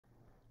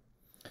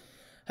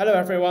Hello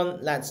everyone,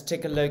 let's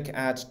take a look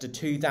at the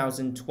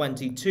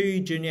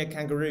 2022 Junior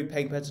Kangaroo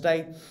paper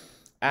today.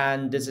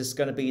 And this is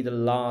going to be the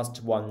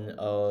last one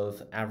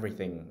of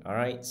everything,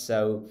 alright?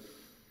 So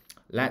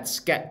let's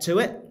get to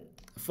it.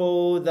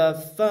 For the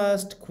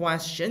first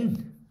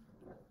question,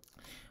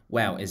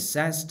 well, it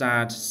says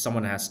that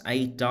someone has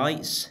 8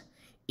 dice,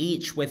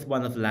 each with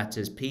one of the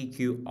letters P,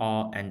 Q,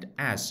 R, and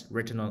S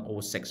written on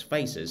all 6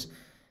 faces.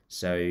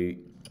 So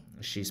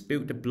she's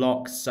built the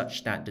block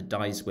such that the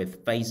dice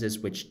with faces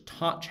which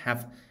touch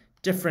have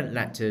different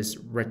letters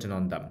written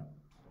on them.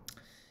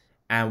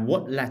 And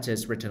what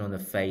letters written on the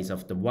face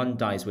of the one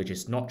dice which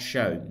is not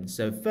shown?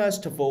 So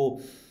first of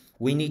all,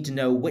 we need to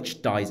know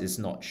which dice is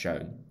not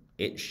shown.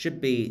 It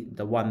should be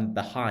the one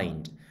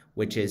behind,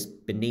 which is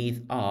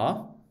beneath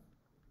R,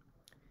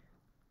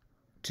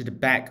 to the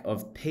back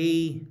of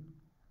P,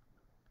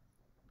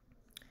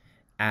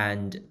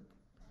 and,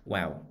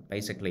 well,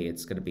 basically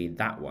it's going to be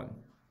that one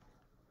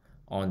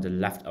on the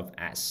left of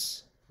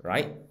S,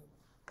 right?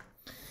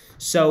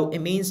 So it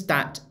means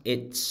that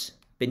it's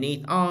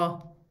beneath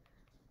R,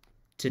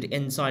 to the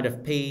inside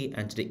of P,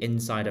 and to the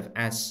inside of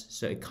S,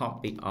 so it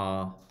can't be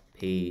R,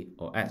 P,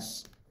 or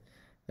S.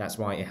 That's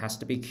why it has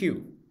to be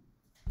Q.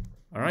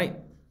 All right?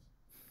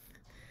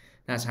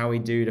 That's how we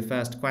do the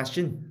first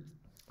question.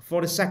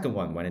 For the second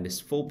one, when it is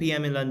 4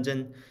 p.m. in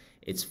London,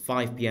 it's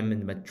 5 p.m.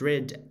 in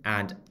Madrid,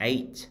 and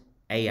 8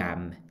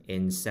 a.m.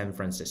 in San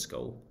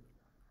Francisco.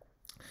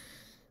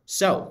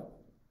 So,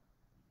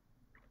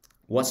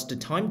 what's the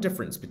time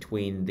difference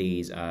between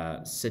these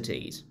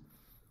cities?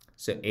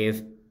 So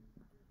if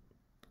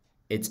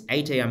it's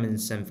 8 a.m. in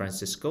San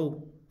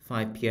Francisco,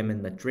 5 p.m.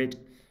 in Madrid,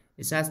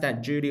 it says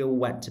that Julio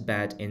went to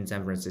bed in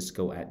San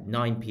Francisco at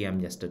 9 p.m.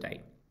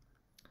 yesterday.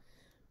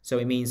 So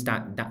it means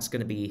that that's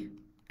going to be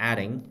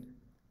adding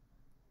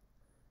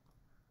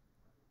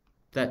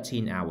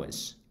 13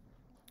 hours,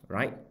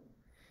 right?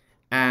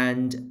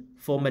 And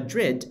for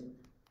Madrid,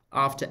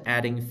 after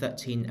adding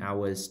 13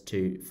 hours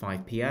to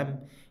 5 p.m.,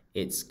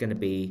 it's going to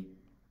be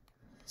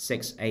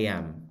 6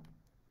 a.m.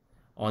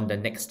 on the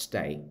next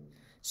day.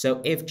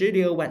 So if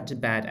Julio went to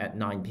bed at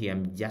 9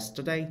 p.m.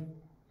 yesterday,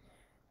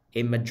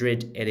 in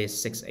Madrid it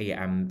is 6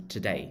 a.m.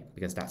 today,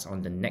 because that's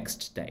on the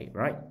next day,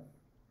 right?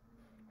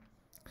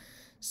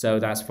 So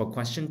that's for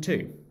question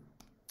 2.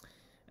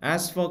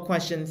 As for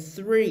question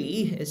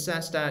 3, it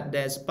says that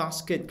there's a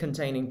basket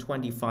containing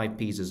 25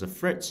 pieces of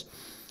fruit.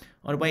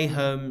 On the way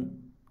home,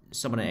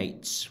 someone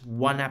ate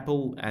 1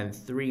 apple and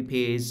 3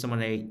 pears.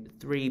 Someone ate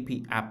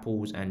 3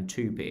 apples and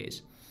 2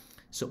 pears.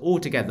 So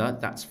altogether,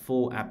 that's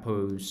 4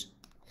 apples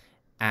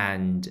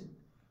and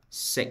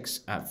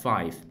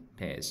 5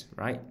 pears,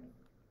 right?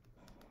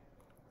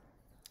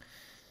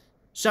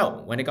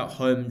 So when they got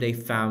home, they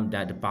found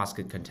that the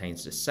basket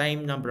contains the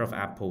same number of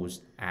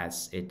apples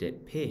as it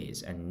did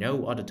pears and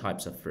no other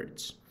types of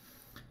fruits.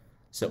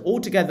 So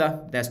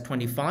altogether, there's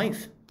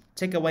 25.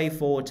 Take away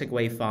 4, take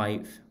away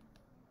 5.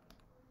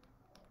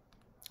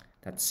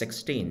 That's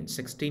 16.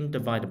 16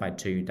 divided by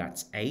 2,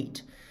 that's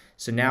 8.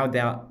 So now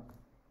there are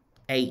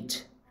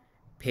 8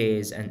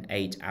 pears and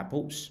 8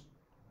 apples.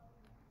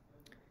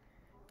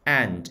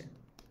 And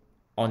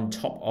on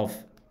top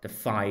of the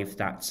 5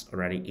 that's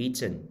already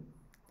eaten,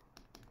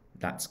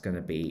 that's going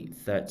to be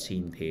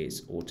 13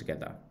 pears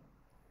altogether.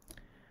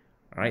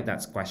 All right,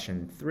 that's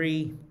question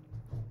 3.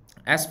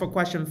 As for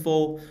question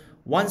 4,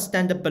 one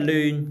standard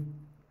balloon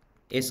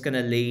is going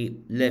to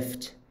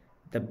lift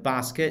the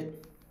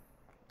basket,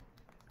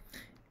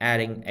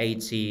 adding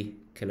 80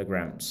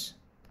 kilograms.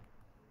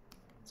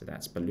 So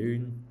that's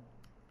balloon.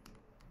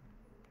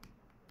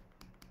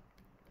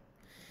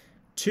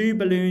 2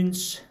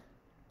 balloons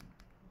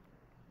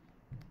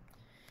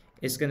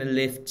is going to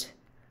lift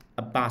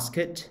a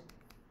basket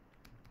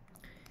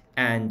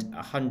and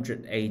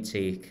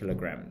 180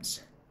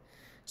 kilograms.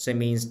 So it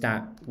means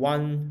that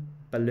one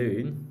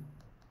balloon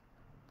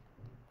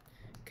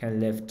can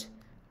lift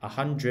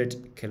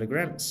 100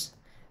 kilograms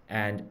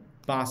and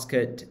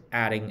basket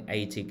adding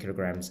 80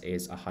 kilograms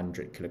is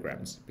 100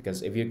 kilograms.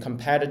 Because if you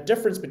compare the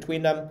difference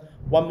between them,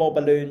 one more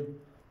balloon,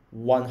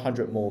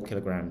 100 more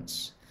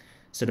kilograms.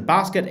 So the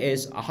basket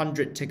is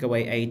 100 take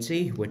away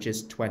 80, which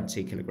is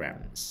 20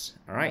 kilograms.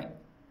 All right.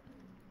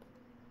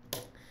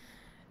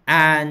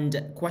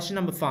 And question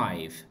number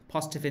 5,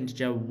 positive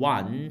integer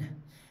 1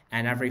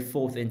 and every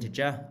 4th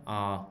integer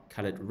are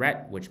colored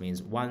red, which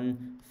means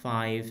 1,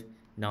 5,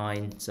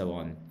 9, so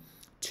on.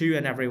 2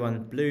 and every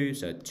one blue,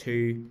 so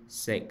 2,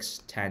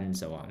 6, 10,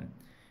 so on.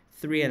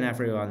 3 and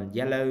every one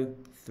yellow,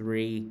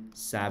 3,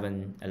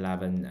 7,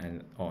 11,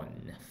 and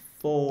on.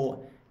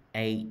 4,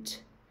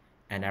 8,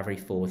 and every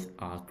 4th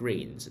are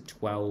green, so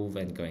 12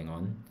 and going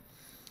on.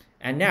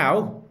 And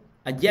now,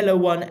 a yellow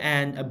one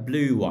and a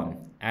blue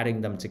one,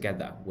 adding them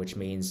together, which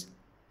means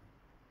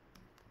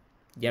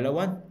yellow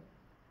one,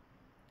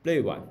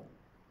 blue one.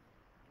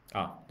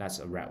 Oh, that's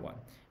a red one.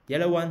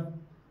 Yellow one,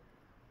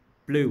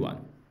 blue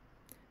one,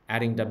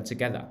 adding them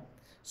together.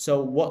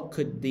 So what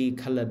could the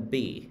color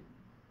be?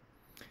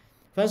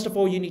 First of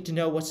all, you need to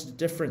know what's the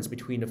difference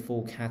between the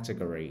 4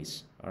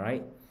 categories, all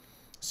right?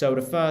 So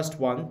the first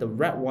one, the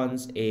red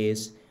ones,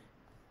 is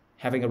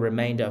having a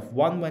remainder of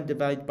 1 when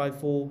divided by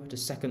 4. The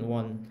second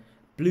one,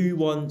 blue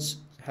ones,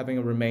 having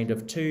a remainder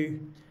of 2.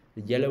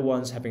 The yellow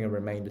ones having a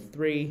remainder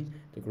 3.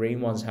 The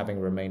green ones having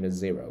a remainder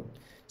 0.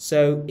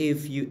 So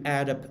if you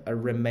add up a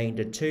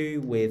remainder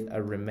 2 with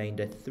a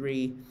remainder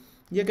 3,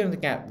 you're going to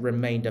get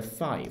remainder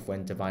 5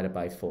 when divided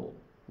by 4,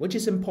 which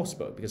is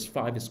impossible because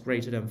 5 is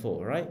greater than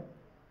 4, right?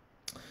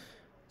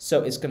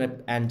 So it's going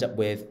to end up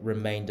with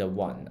remainder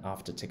 1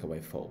 after take away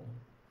 4.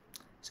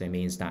 So it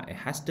means that it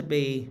has to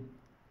be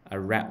a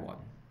red one.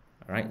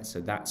 All right, so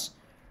that's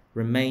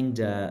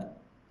remainder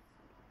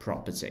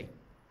property.